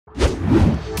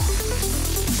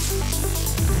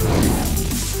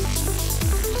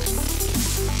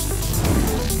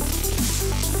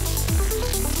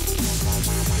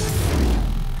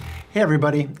Hey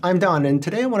everybody, I'm Don, and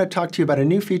today I want to talk to you about a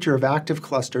new feature of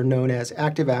ActiveCluster known as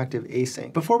Active-Active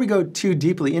Async. Before we go too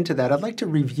deeply into that, I'd like to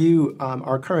review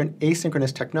our current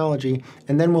asynchronous technology,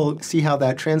 and then we'll see how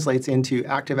that translates into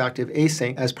Active-Active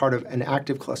Async as part of an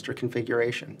ActiveCluster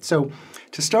configuration. So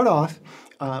to start off,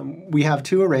 we have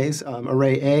two arrays,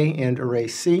 array A and array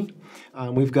C.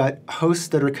 We've got hosts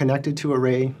that are connected to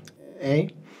array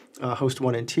A, host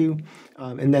 1 and 2,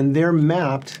 and then they're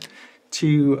mapped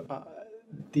to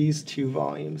these two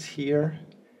volumes here,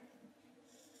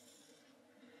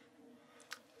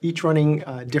 each running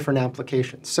different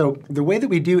applications. So the way that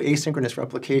we do asynchronous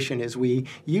replication is we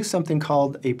use something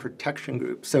called a protection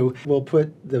group. So we'll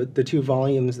put the two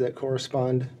volumes that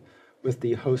correspond with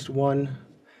the host 1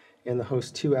 and the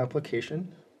host 2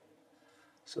 application.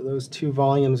 So those two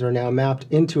volumes are now mapped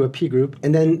into a P group.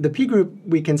 And then the P group,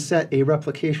 we can set a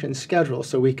replication schedule.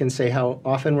 So we can say how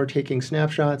often we're taking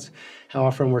snapshots, how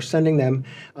often we're sending them.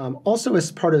 Also,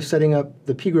 as part of setting up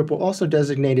the P group, we'll also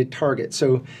designate a target.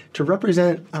 So to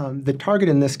represent the target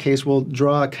in this case, we'll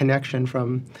draw a connection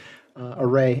from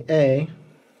array A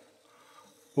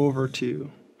over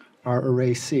to our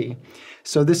array C.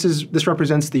 So this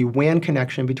represents the WAN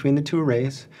connection between the two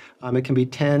arrays. It can be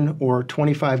 10 or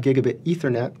 25 gigabit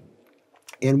Ethernet.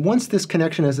 And once this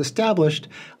connection is established,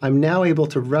 I'm now able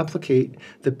to replicate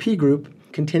the P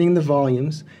group containing the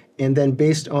volumes, and then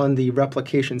based on the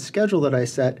replication schedule that I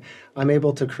set, I'm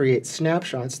able to create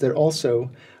snapshots that also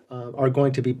are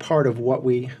going to be part of what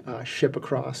we ship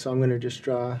across. So I'm going to just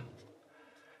draw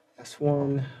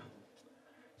S1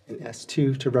 and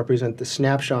S2 to represent the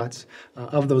snapshots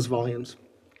of those volumes.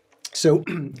 So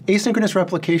asynchronous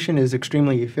replication is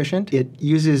extremely efficient. It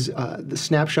uses the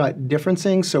snapshot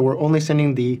differencing, so we're only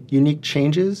sending the unique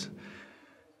changes.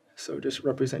 So just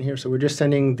represent here. So we're just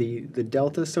sending the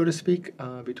delta, so to speak,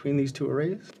 between these two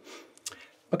arrays.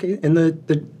 Okay, and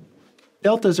the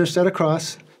deltas are set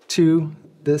across to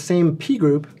the same P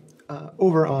group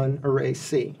over on array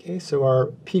C. Okay, so our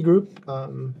P group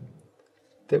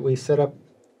that we set up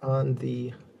on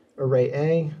the array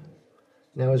A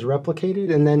now is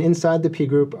replicated, and then inside the P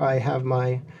group I have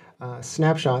my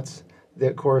snapshots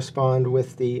that correspond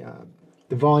with the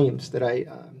volumes that I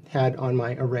had on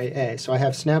my array A. So I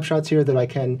have snapshots here that I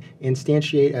can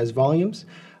instantiate as volumes.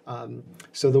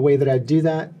 So the way that I do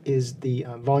that is the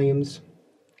volumes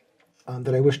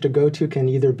that I wish to go to can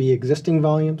either be existing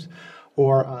volumes,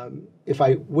 or if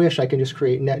I wish, I can just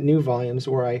create net new volumes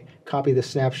where I copy the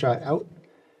snapshot out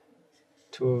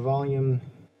to a volume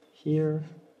here.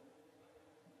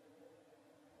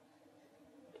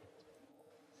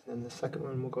 And the second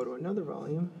one will go to another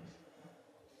volume,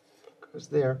 goes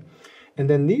there. And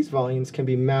then these volumes can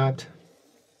be mapped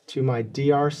to my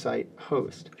DR site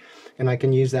host, and I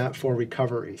can use that for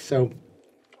recovery. So,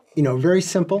 you know, very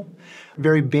simple,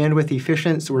 very bandwidth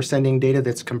efficient. So we're sending data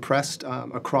that's compressed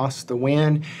across the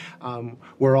WAN.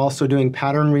 We're also doing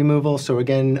pattern removal. So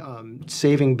again,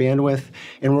 saving bandwidth.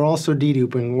 And we're also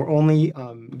deduping. We're only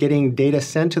getting data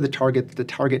sent to the target that the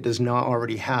target does not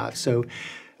already have. So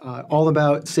all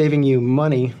about saving you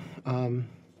money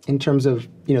in terms of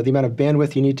the amount of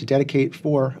bandwidth you need to dedicate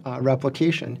for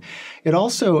replication. It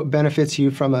also benefits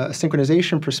you from a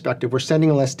synchronization perspective. We're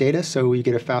sending less data, so you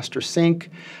get a faster sync.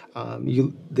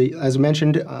 As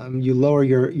mentioned, you lower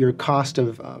your cost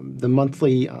of the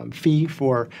monthly fee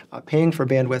for paying for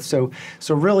bandwidth.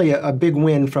 So really a big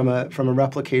win from a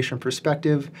replication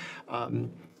perspective.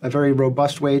 A very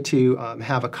robust way to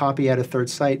have a copy at a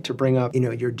third site to bring up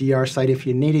your DR site if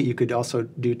you need it. You could also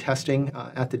do testing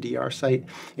at the DR site.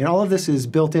 And all of this is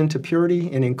built into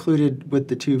Purity and included with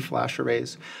the two flash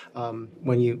arrays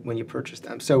when you purchase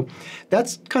them. So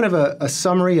that's kind of a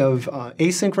summary of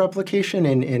async replication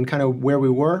and kind of where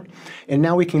we were. And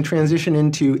now we can transition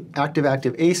into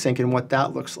active-active async and what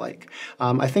that looks like.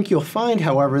 I think you'll find,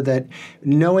 however, that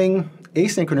knowing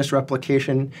asynchronous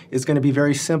replication is going to be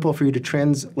very simple for you to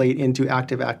translate into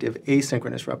active-active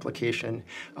asynchronous replication,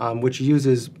 which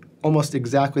uses almost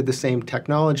exactly the same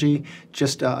technology,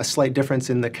 just a slight difference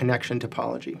in the connection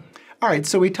topology. All right,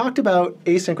 so we talked about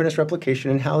asynchronous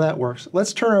replication and how that works.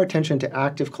 Let's turn our attention to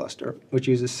ActiveCluster, which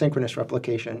uses synchronous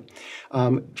replication.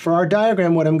 For our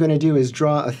diagram, what I'm going to do is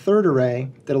draw a third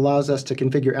array that allows us to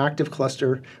configure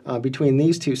ActiveCluster between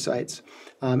these two sites.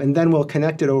 And then we'll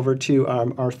connect it over to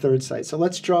our third site. So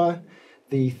let's draw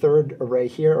the third array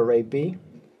here, array B.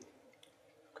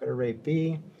 Got array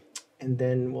B, and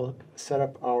then we'll set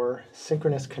up our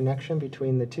synchronous connection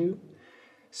between the two.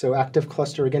 So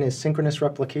ActiveCluster, again, is synchronous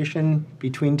replication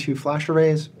between two flash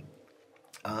arrays.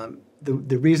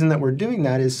 The reason that we're doing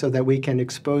that is so that we can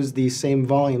expose these same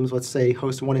volumes. Let's say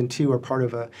host 1 and 2 are part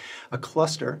of a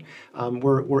cluster.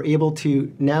 We're able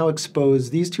to now expose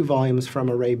these two volumes from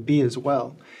array B as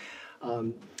well.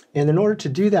 And in order to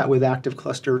do that with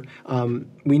ActiveCluster,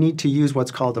 we need to use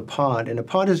what's called a pod. And a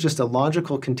pod is just a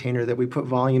logical container that we put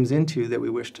volumes into that we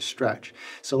wish to stretch.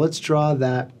 So let's draw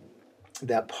that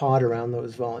pod around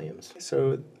those volumes.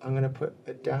 So I'm going to put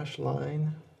a dashed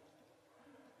line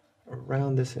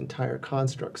around this entire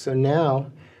construct. So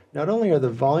now, not only are the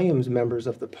volumes members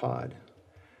of the pod,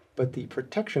 but the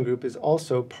protection group is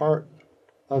also part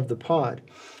of the pod.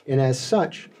 And as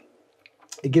such,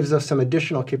 it gives us some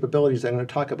additional capabilities that I'm going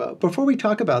to talk about. Before we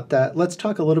talk about that, let's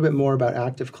talk a little bit more about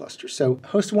ActiveCluster. So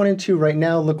host 1 and 2 right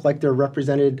now look like they're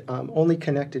represented only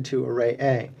connected to array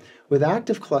A. With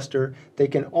ActiveCluster, they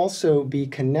can also be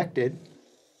connected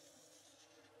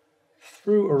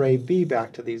through array B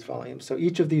back to these volumes. So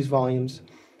each of these volumes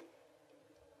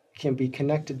can be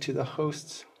connected to the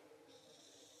hosts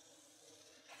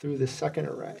through the second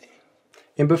array.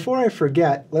 And before I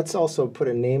forget, let's also put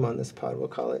a name on this pod. We'll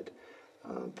call it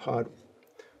pod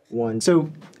 1. So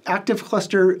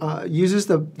ActiveCluster uses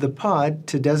the pod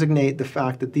to designate the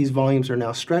fact that these volumes are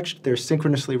now stretched, they're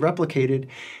synchronously replicated,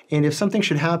 and if something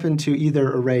should happen to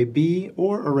either array B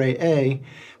or array A,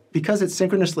 because it's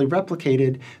synchronously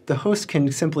replicated, the host can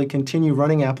simply continue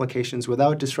running applications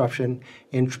without disruption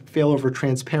and failover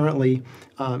transparently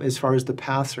as far as the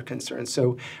paths are concerned.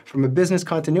 So from a business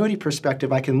continuity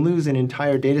perspective, I can lose an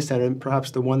entire data center,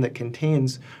 perhaps the one that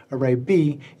contains array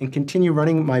B, and continue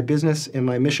running my business and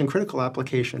my mission critical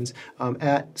applications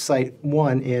at site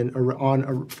 1 and on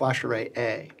a flash array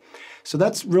A. So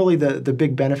that's really the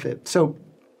big benefit.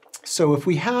 So if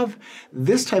we have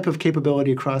this type of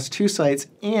capability across two sites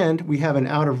and we have an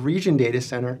out-of-region data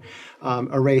center,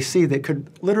 array C, that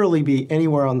could literally be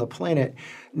anywhere on the planet,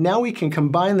 now we can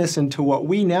combine this into what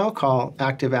we now call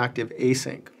active-active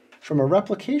async. From a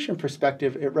replication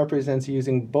perspective, it represents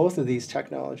using both of these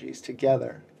technologies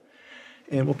together.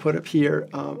 And we'll put up here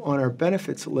on our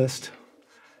benefits list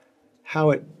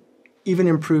how it even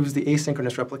improves the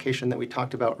asynchronous replication that we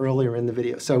talked about earlier in the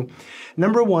video. So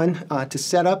number one, to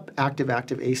set up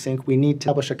active-active async, we need to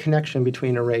establish a connection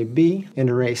between array B and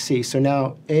array C. So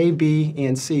now A, B,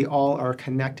 and C all are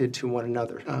connected to one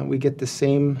another. We get the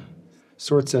same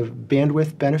sorts of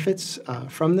bandwidth benefits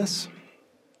from this,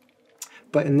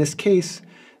 but in this case,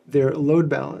 they're load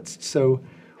balanced. So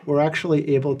we're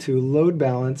actually able to load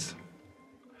balance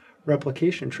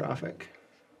replication traffic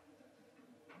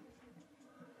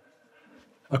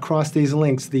across these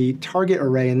links. The target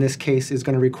array in this case is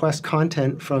going to request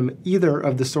content from either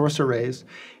of the source arrays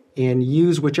and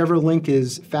use whichever link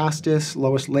is fastest,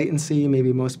 lowest latency,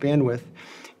 maybe most bandwidth.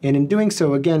 And in doing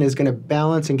so, again, is going to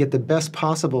balance and get the best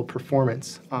possible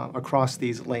performance across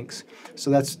these links. So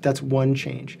that's one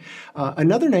change.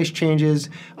 Another nice change is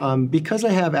because I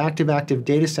have active-active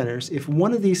data centers, if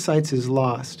one of these sites is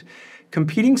lost,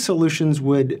 competing solutions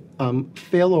would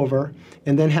fail over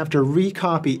and then have to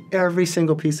recopy every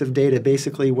single piece of data,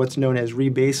 basically what's known as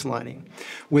rebaselining.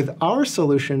 With our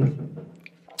solution,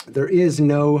 there is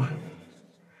no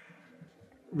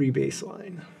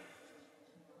rebaseline.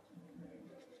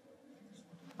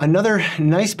 Another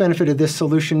nice benefit of this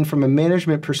solution from a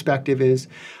management perspective is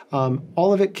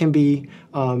all of it can be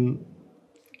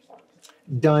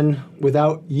done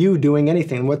without you doing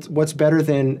anything. What's better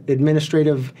than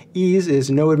administrative ease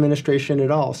is no administration at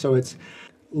all. So it's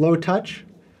low touch.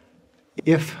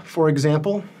 If, for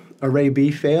example, array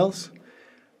B fails,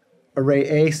 array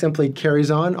A simply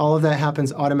carries on. All of that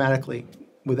happens automatically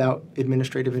without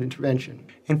administrative intervention.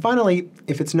 And finally,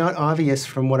 if it's not obvious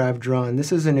from what I've drawn,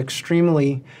 this is an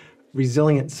extremely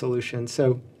resilient solution.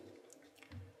 So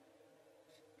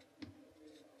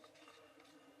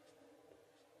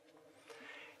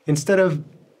instead of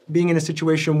being in a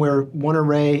situation where one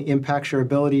array impacts your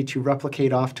ability to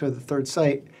replicate off to the third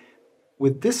site,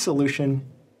 with this solution,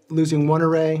 losing one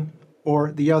array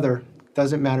or the other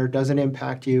doesn't matter, doesn't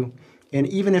impact you. And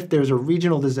even if there's a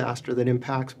regional disaster that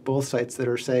impacts both sites that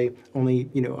are, say, only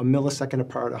a millisecond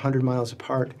apart, 100 miles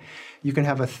apart, you can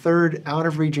have a third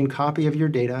out-of-region copy of your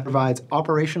data, provides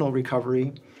operational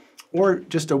recovery, or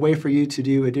just a way for you to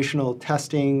do additional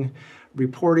testing,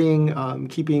 reporting,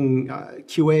 keeping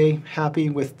QA happy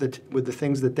with the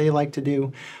things that they like to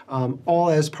do, all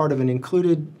as part of an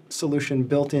included solution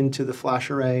built into the Flash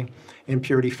Array in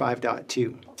Purity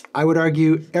 5.2. I would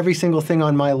argue every single thing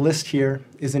on my list here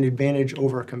is an advantage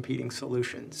over a competing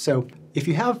solution. So if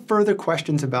you have further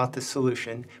questions about this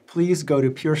solution, please go to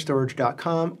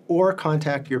purestorage.com or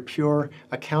contact your Pure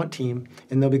account team,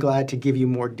 and they'll be glad to give you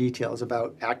more details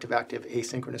about active-active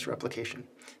asynchronous replication.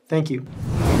 Thank you.